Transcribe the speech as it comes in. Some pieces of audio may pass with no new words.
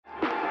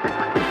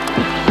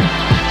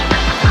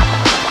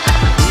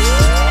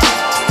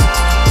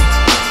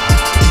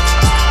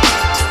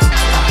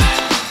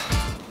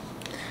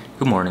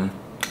Good morning.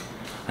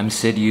 I'm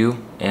Sid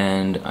Yu,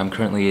 and I'm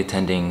currently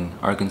attending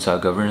Arkansas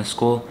Governance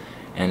School,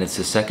 and it's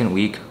the second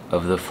week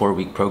of the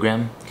 4-week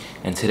program.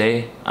 And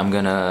today I'm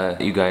gonna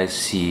let you guys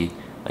see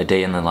a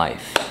day in the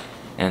life.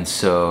 And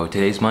so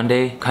today's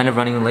Monday, kind of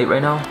running late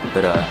right now,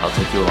 but I'll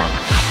take you along.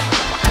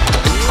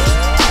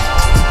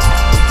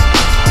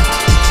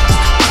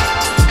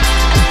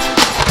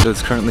 So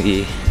it's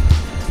currently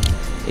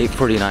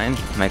 8:49.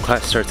 My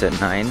class starts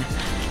at 9,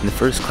 and the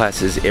first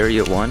class is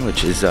Area 1,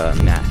 which is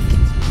math.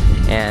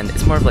 And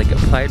it's more of like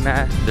applied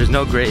math. There's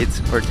no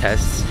grades or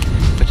tests,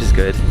 which is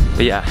good.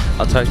 But yeah,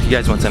 I'll talk to you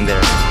guys once I'm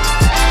there.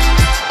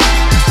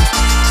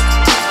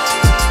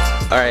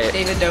 Alright,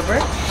 David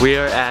Dover. We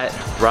are at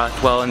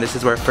Rothwell, and this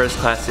is where first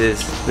class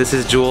is. This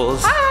is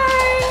Jules.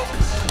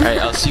 Hi!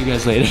 Alright, I'll see you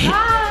guys later.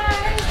 Hi!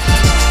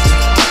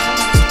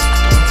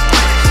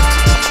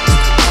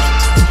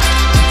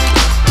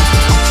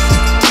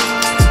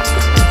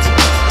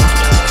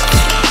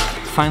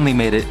 Finally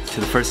made it to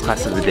the first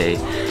class of the day,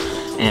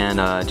 and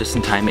just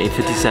in time,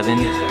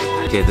 8:57.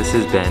 Okay, this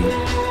is Ben.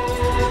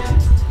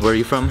 Where are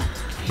you from?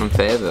 From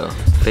Fayetteville.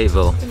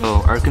 Fayetteville.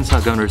 So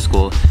Arkansas Governors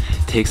School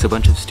takes a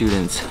bunch of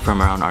students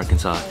from around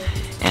Arkansas,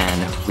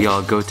 and we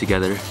all go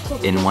together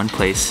in one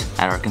place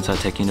at Arkansas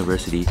Tech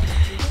University,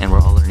 and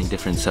we're all learning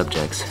different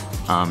subjects.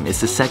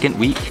 It's the second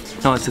week.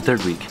 No, it's the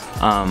third week.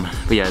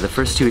 But yeah, the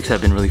first 2 weeks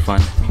have been really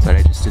fun, but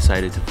I just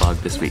decided to vlog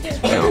this week.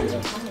 So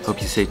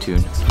hope you stay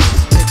tuned.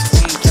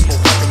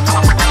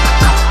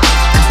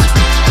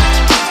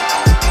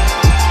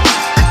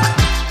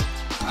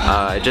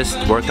 I just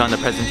worked on the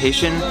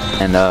presentation,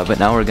 and but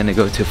now we're gonna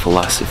go to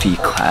philosophy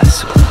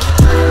class.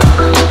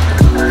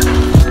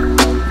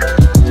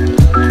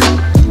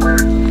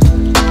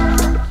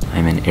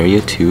 I'm in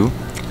Area 2,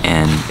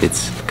 and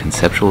it's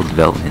conceptual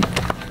development.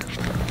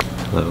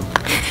 Hello.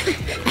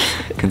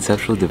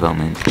 Conceptual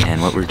development,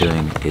 and what we're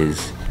doing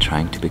is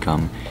trying to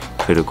become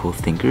critical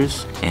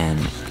thinkers, and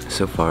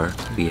so far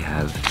we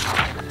have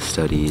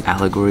studied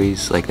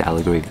allegories, like the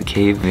allegory of the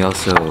cave. We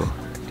also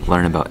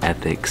learn about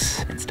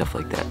ethics and stuff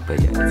like that, but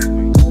yeah.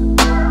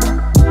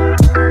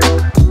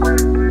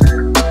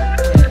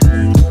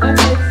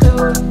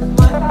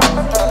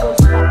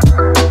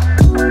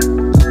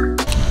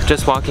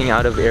 Just walking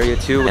out of Area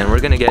 2, and we're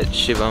gonna get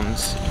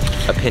Shivan's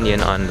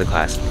opinion on the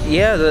class.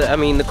 Yeah, I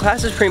mean, the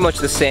class is pretty much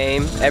the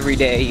same every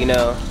day, you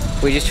know.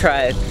 We just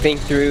try to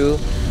think through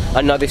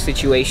another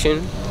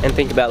situation and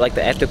think about like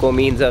the ethical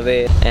means of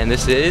it. And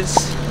this is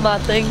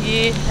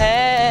Matangi,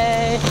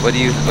 hey! what do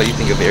you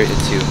think of Area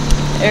 2?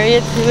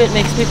 Area 2, it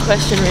makes me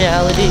question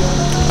reality.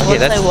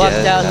 Once I walk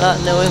down not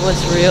knowing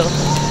what's real.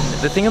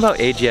 The thing about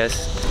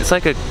AGS, it's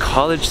like a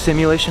college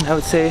simulation, I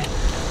would say.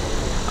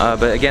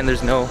 But again,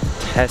 there's no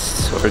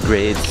tests or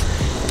grades,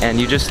 and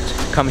you just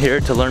come here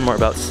to learn more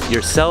about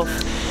yourself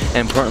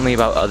and importantly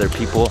about other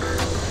people.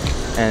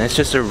 And it's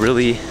just a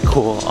really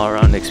cool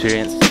all-around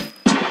experience.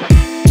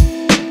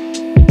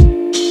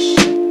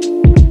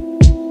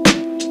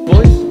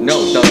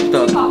 No,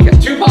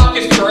 Tupac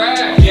is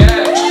correct,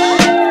 yeah!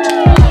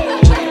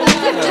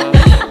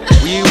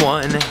 We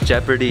won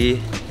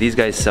Jeopardy. These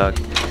guys suck.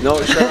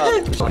 No, shut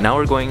up. Now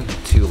we're going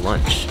to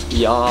lunch.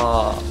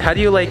 Yeah. How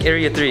do you like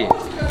Area 3?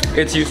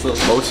 It's useless.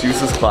 Most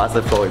useless class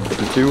I've probably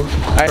been to.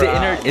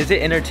 Is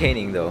it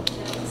entertaining though?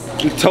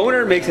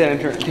 Toner makes it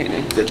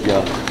entertaining.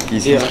 Yeah,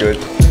 he's good.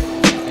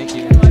 Thank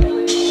you.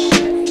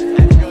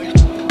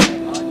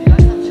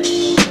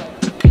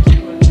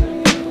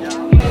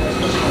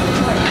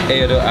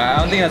 Hey, I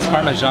don't think that's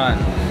Parmesan.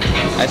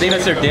 I think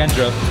that's their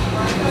dandruff.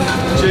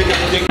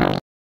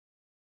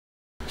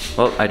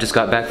 Well, I just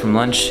got back from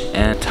lunch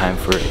and time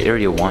for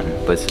Area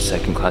 1, but it's the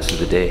second class of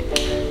the day.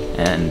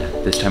 And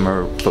this time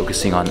we're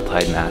focusing on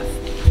applied math.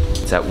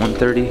 It's at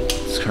 1:30,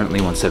 it's currently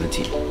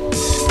 1:17.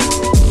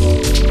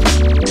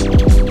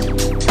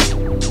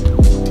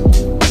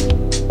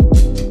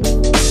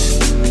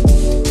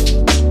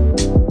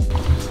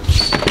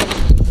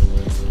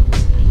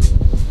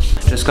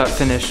 Just got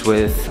finished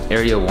with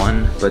Area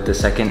 1, but the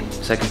second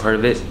part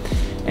of it,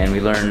 and we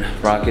learn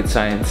rocket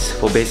science,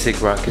 well,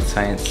 basic rocket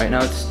science. Right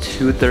now it's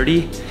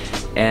 2:30,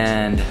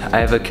 and I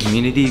have a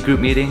community group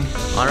meeting.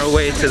 On our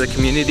way to the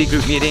community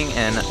group meeting,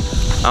 and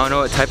I don't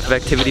know what type of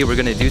activity we're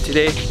gonna do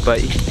today, but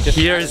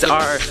here's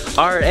our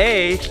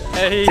RA,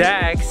 Hey.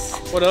 Dax.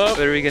 What up?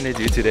 What are we gonna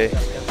do today?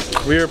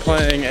 We are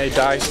playing a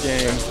dice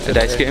game. A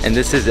dice game. And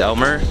this is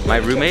Elmer, my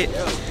roommate.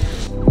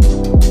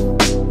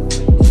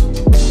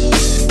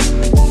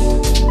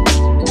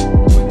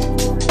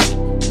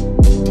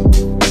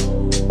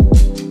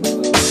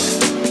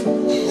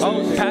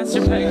 Oh, pass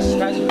your pegs.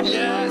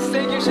 Yes,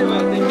 thank you, Shiva.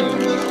 Thank you.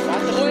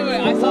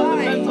 Wait, I saw the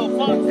mental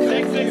fuck.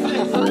 666.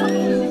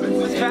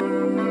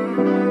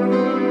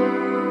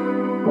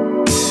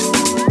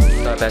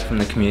 Got back from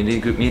the community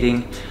group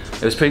meeting.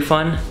 It was pretty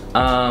fun.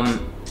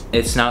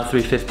 It's now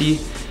 3:50.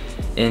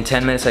 In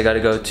 10 minutes I gotta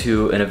go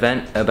to an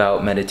event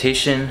about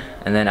meditation,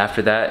 and then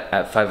after that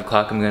at 5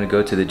 o'clock I'm gonna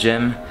go to the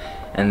gym,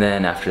 and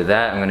then after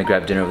that I'm gonna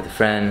grab dinner with a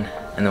friend,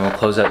 and then we'll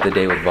close out the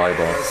day with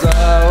volleyball.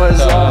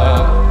 What's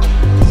up?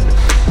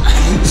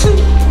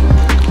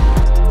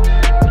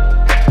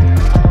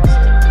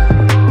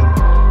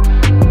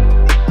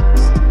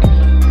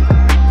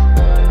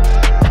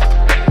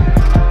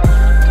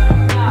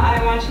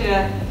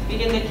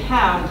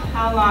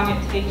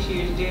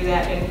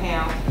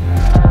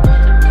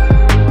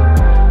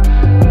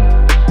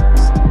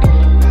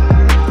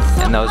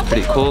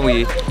 cool.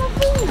 We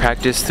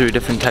practiced through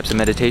different types of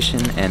meditation,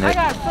 and it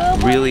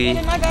really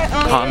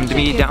calmed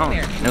me down.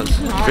 It was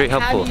very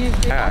helpful.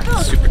 Yeah,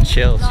 super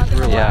chill, super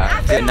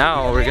relaxed. Yeah, and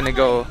now we're gonna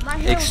go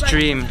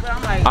extreme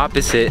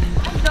opposite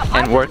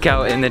and work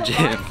out in the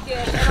gym.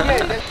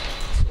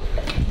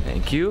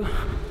 Thank you.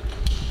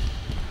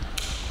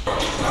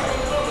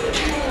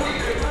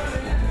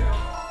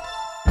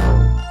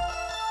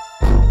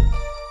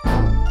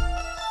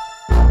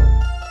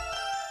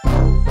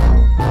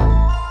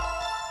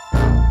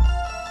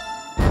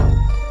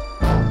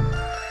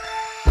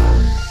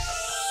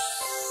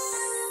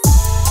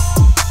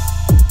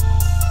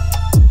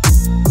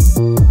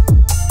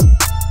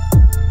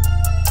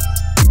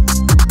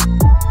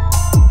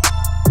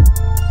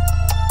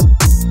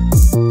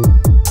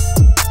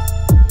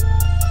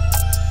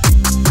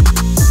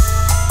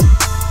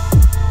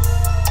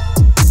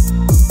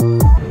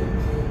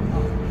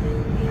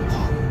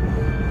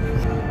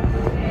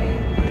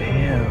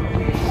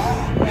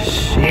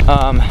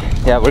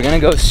 Yeah, we're gonna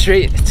go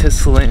straight to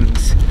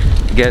Slim's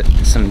to get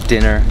some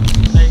dinner.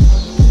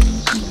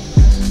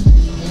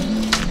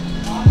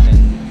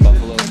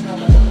 Buffalo.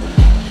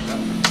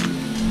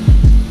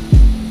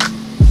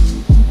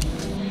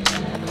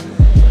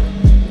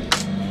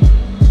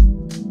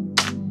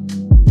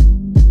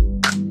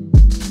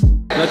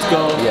 Let's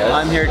go. Yes.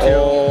 I'm here too.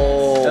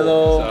 Oh.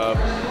 Hello.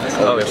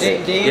 Oh,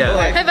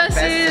 yeah. Hi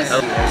besties!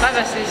 Hi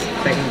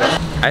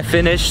besties! I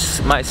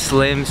finished my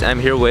Slims. I'm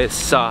here with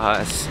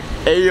Sahas.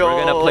 Hey yo.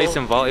 We're gonna play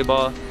some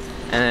volleyball,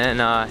 and then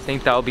I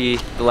think that'll be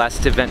the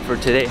last event for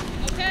today.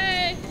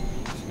 Okay!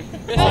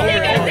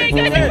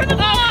 Get the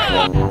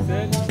ball!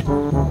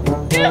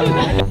 Dude!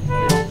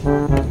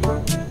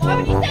 Why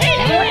would you say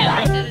that?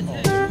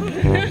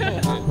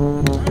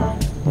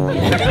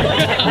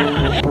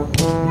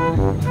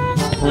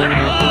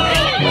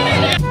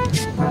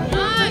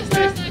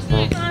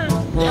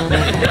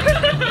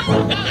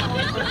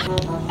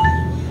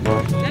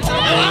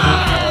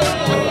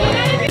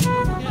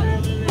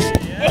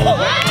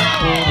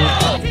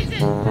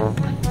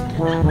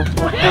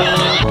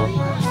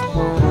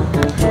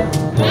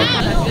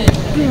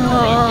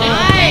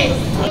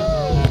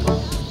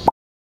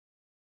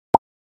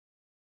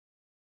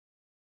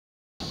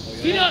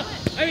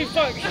 I mean,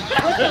 fuck.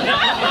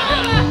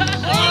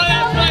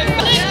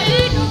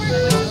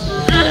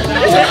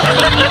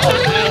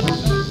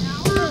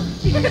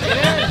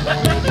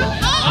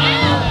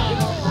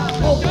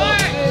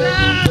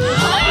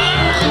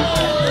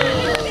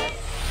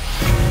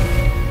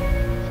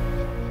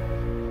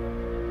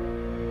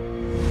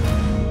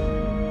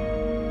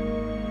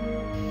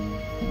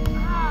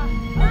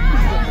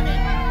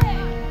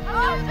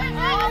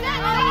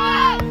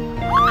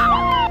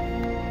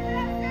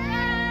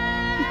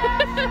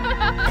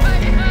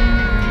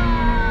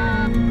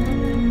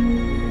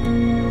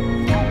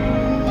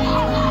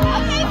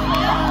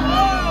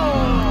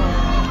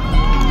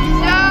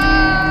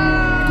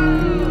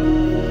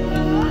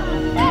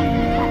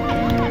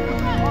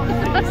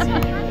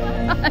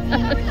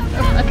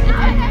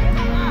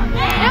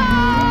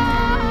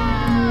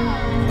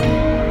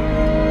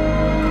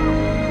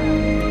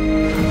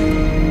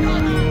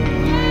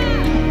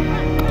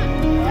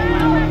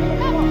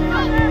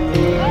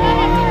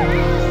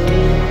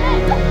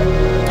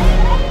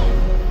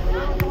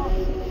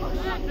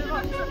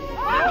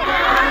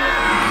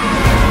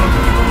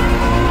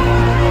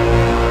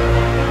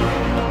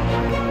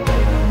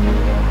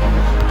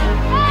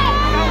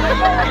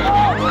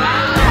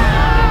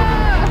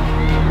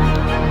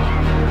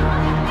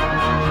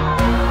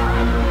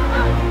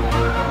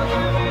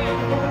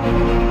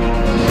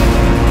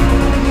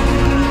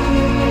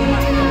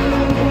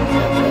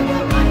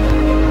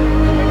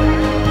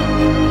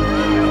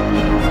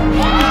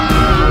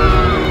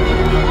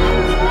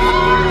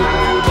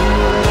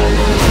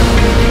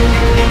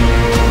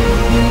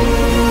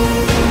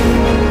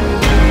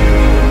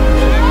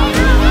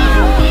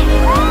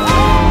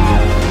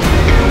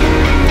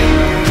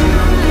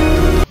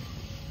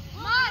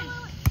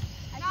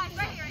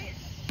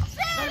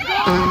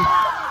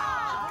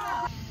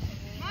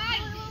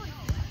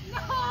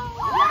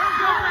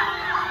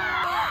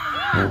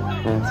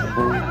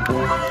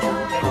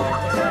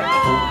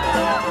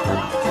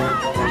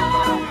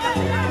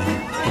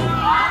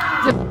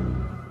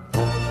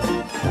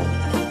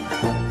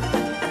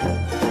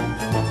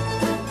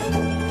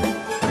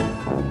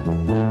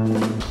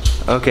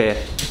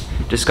 Okay,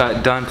 just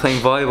got done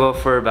playing volleyball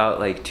for about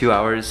like 2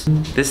 hours.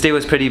 This day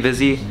was pretty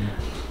busy,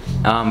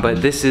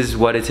 but this is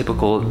what a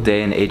typical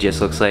day in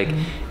AGS looks like,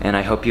 and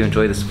I hope you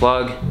enjoy this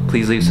vlog.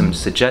 Please leave some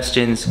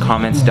suggestions,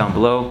 comments down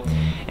below,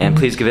 and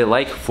please give it a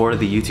like for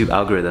the YouTube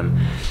algorithm.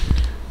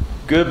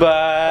 Goodbye!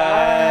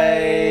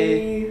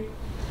 Bye.